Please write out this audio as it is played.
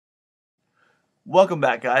Welcome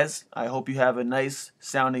back, guys. I hope you have a nice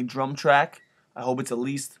sounding drum track. I hope it's at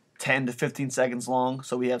least 10 to 15 seconds long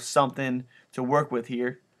so we have something to work with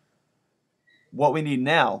here. What we need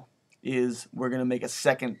now is we're going to make a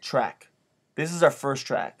second track. This is our first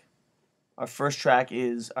track. Our first track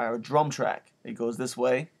is our drum track. It goes this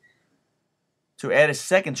way. To add a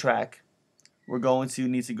second track, we're going to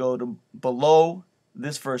need to go to below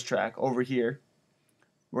this first track over here.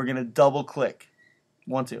 We're going to double click.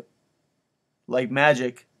 1, 2. Like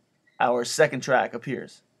magic, our second track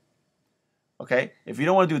appears. Okay? If you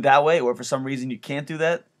don't want to do it that way, or for some reason you can't do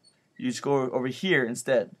that, you just go over here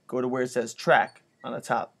instead. Go to where it says track on the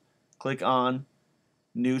top. Click on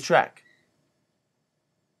new track.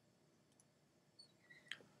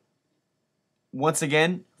 Once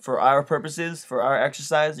again, for our purposes, for our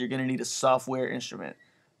exercise, you're going to need a software instrument.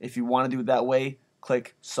 If you want to do it that way,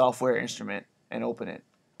 click software instrument and open it.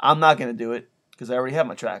 I'm not going to do it because I already have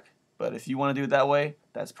my track. But if you want to do it that way,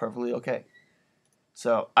 that's perfectly okay.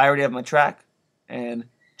 So I already have my track, and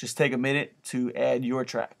just take a minute to add your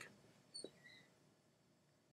track.